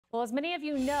Well, as many of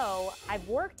you know, I've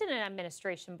worked in an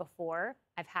administration before.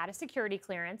 I've had a security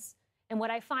clearance. And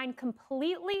what I find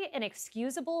completely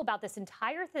inexcusable about this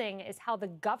entire thing is how the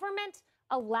government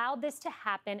allowed this to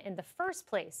happen in the first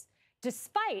place,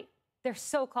 despite their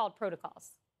so-called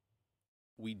protocols.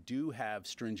 We do have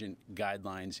stringent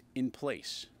guidelines in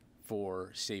place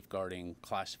for safeguarding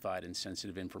classified and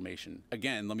sensitive information.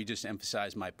 Again, let me just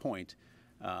emphasize my point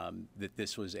that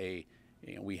this was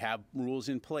we have rules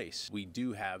in place. We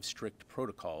do have strict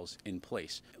protocols in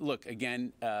place. Look,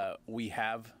 again, we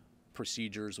have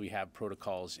procedures, we have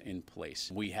protocols in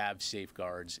place. We have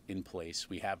safeguards in place.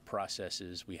 We have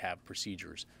processes, we have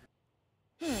procedures.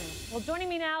 Well, joining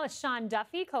me now is Sean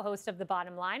Duffy, co-host of The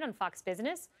Bottom Line on Fox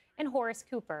Business, and Horace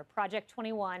Cooper, Project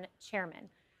 21 chairman.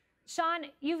 Sean,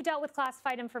 you've dealt with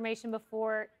classified information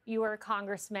before. You were a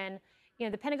congressman. You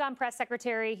know, the Pentagon press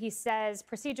secretary, he says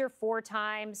procedure 4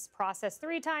 times, process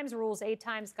 3 times, rules 8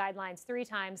 times, guidelines 3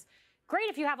 times. Great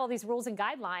if you have all these rules and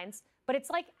guidelines, but it's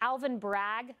like Alvin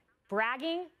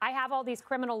bragging. I have all these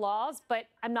criminal laws, but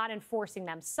I'm not enforcing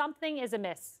them. Something is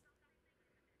amiss.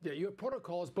 Yeah, you have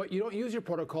protocols, but you don't use your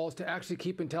protocols to actually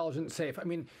keep intelligence safe. I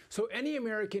mean, so any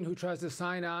American who tries to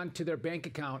sign on to their bank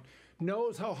account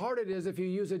knows how hard it is if you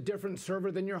use a different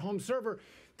server than your home server.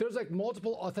 There's like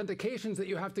multiple authentications that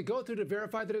you have to go through to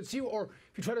verify that it's you. Or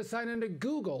if you try to sign into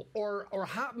Google or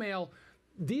Hotmail,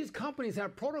 these companies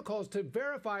have protocols to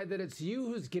verify that it's you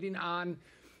who's getting on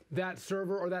that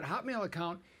server or that Hotmail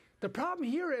account. The problem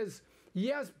here is,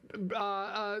 yes,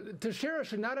 Teixeira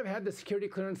should not have had the security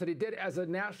clearance that he did as a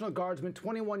National Guardsman,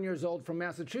 21 years old from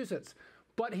Massachusetts.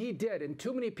 But he did, and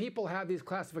too many people have these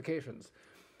classifications.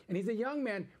 And he's a young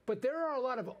man, but there are a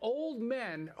lot of old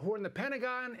men who are in the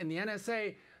Pentagon and the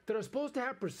NSA that are supposed to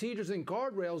have procedures and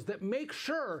guardrails that make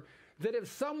sure that if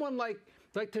someone like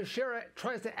Teixeira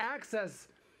tries to access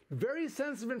very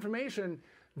sensitive information,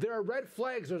 there are red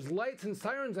flags, there's lights and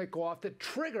sirens that go off that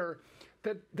trigger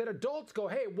that adults go,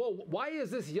 hey, whoa, why is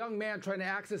this young man trying to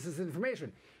access this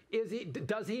information?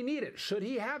 Does he need it? Should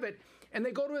he have it? And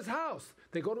they go to his house.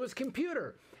 They go to his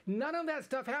computer. None of that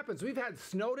stuff happens. We've had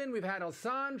Snowden. We've had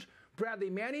Assange, Bradley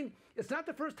Manning. It's not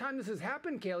the first time this has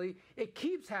happened, Kayleigh. It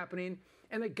keeps happening,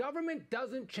 and the government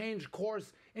doesn't change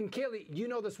course. And Kayleigh, you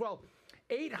know this well.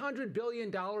 $800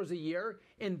 billion a year,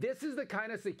 and this is the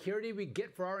kind of security we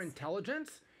get for our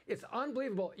intelligence? It's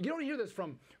unbelievable. You don't hear this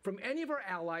from any of our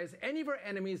allies, any of our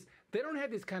enemies. They don't have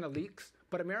these kind of leaks.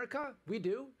 But America, we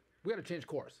do. We got to change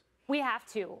course. We have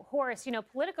to. Horace, you know,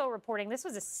 Politico reporting, this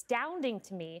was astounding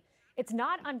to me. It's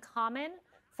not uncommon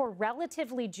for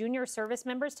relatively junior service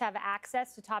members to have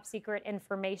access to top secret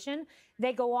information.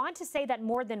 They go on to say that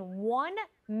more than 1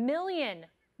 million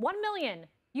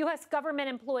U.S. government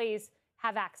employees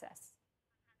have access.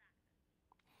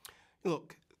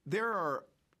 Look, there are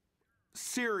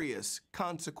serious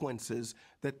consequences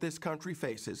that this country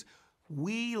faces.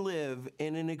 We live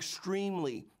in an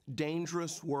extremely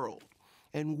dangerous world,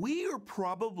 and we are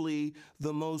probably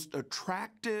the most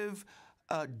attractive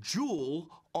jewel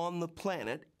on the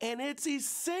planet, and it's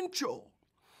essential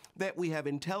that we have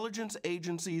intelligence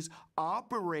agencies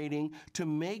operating to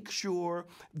make sure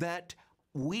that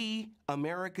we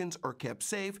Americans are kept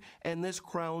safe and this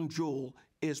crown jewel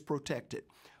is protected.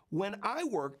 When I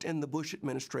worked in the Bush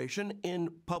administration in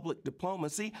public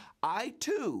diplomacy, I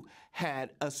too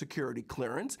had a security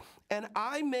clearance, and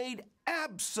I made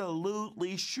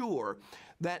absolutely sure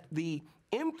that the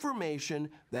information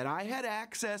that I had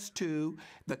access to,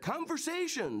 the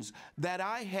conversations that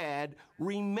I had,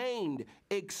 remained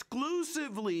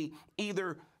exclusively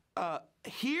either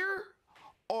here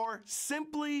or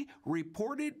simply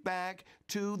reported back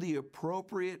to the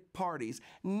appropriate parties.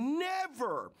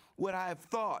 Never would I have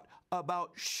thought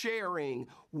about sharing,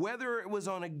 whether it was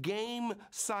on a game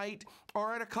site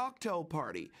or at a cocktail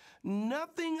party.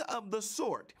 Nothing of the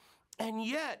sort. And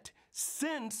yet,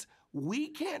 since we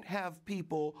can't have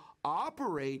people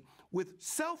operate with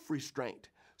self-restraint,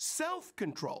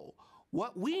 self-control,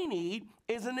 what we need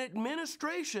is an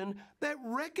administration that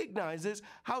recognizes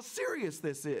how serious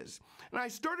this is. And I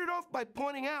started off by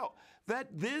pointing out that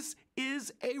this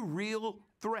is a real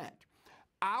threat.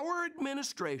 Our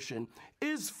administration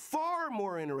is far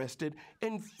more interested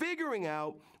in figuring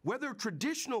out whether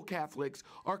traditional Catholics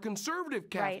or conservative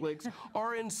Catholics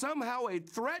are in somehow a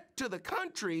threat to the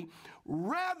country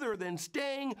rather than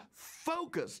staying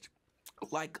focused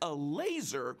like a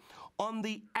laser on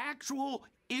the actual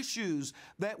issues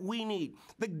that we need.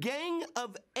 The Gang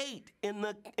of 8 in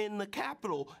the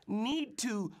Capitol need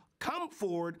to come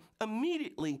forward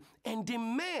immediately and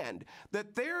demand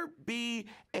that there be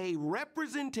a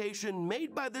representation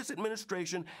made by this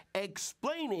administration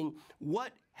explaining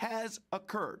what has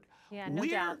occurred. Yeah, no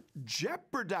We're doubt.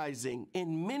 jeopardizing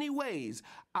in many ways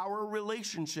our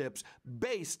relationships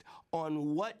based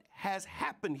on what has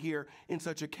happened here in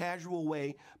such a casual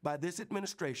way by this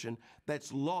administration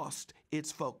that's lost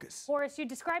its focus. Horace, you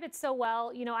describe it so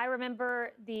well. You know, I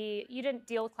remember you didn't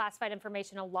deal with classified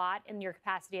information a lot in your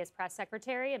capacity as press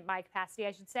secretary, in my capacity,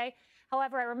 I should say.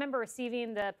 However, I remember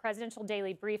receiving the presidential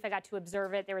daily brief. I got to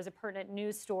observe it. There was a pertinent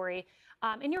news story.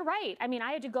 And you're right. I mean,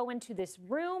 I had to go into this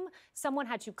room. Someone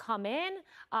had to come in.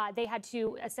 They had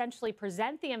to essentially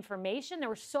present the information. There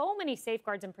were so many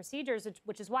safeguards and procedures,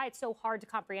 which is why it's so hard to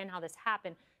comprehend how this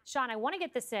happened. Sean, I want to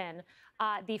get this in.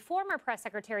 The former press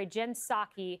secretary, Jen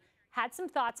Psaki, had some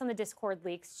thoughts on the Discord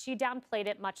leaks. She downplayed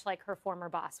it, much like her former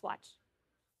boss. Watch.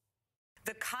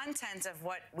 The content of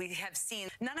what we have seen,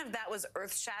 none of that was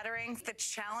earth-shattering. The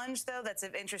challenge, though, that's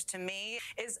of interest to me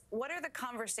is what are the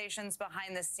conversations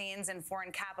behind the scenes in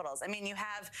foreign capitals? I mean, you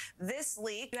have this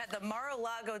leak, you had the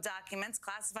Mar-a-Lago documents,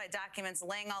 classified documents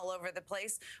laying all over the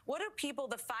place. What do people,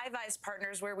 the Five Eyes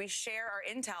partners where we share our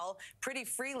intel pretty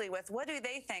freely with, what do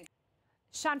they think?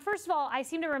 Sean, first of all, I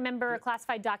seem to remember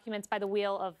classified documents by the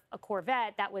wheel of a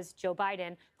Corvette. That was Joe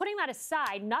Biden. Putting that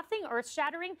aside, nothing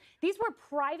earth-shattering. These were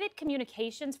private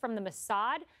communications from the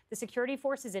Mossad, the security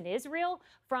forces in Israel,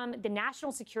 from the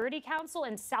National Security Council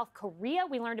in South Korea.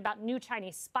 We learned about new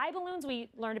Chinese spy balloons. We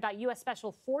learned about U.S.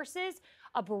 Special Forces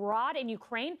abroad in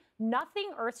Ukraine.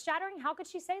 Nothing earth-shattering. How could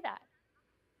she say that?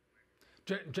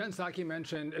 Jen Psaki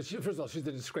mentioned, first of all, she's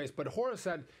a disgrace, but Horace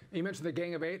said, you mentioned the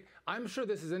Gang of Eight. I'm sure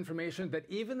this is information that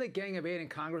even the Gang of Eight in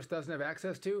Congress doesn't have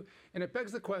access to. And it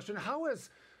begs the question, how has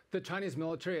the Chinese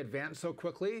military advanced so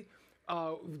quickly?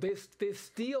 They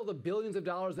steal the billions of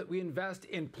dollars that we invest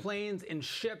in planes, in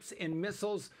ships, in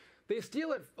missiles. They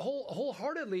steal it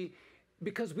wholeheartedly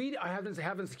because we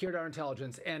haven't secured our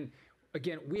intelligence. And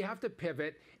again, we have to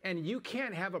pivot, and you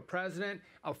can't have a president,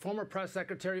 a former press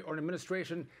secretary, or an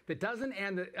administration that doesn't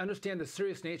understand the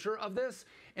serious nature of this.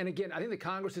 And again, I think the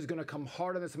Congress is going to come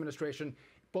hard on this administration,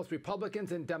 both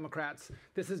Republicans and Democrats.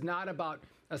 This is not about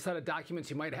a set of documents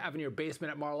you might have in your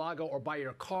basement at Mar-a-Lago or by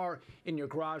your car in your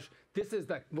garage. This is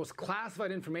the most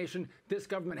classified information this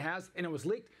government has, and it was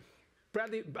leaked.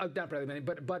 Not Bradley Manning,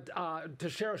 but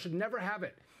Teixeira should never have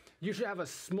it. You should have a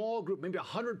small group, maybe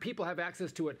 100 people have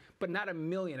access to it, but not 1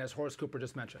 million, as Horace Cooper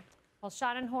just mentioned. Well,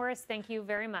 Sean and Horace, thank you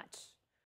very much.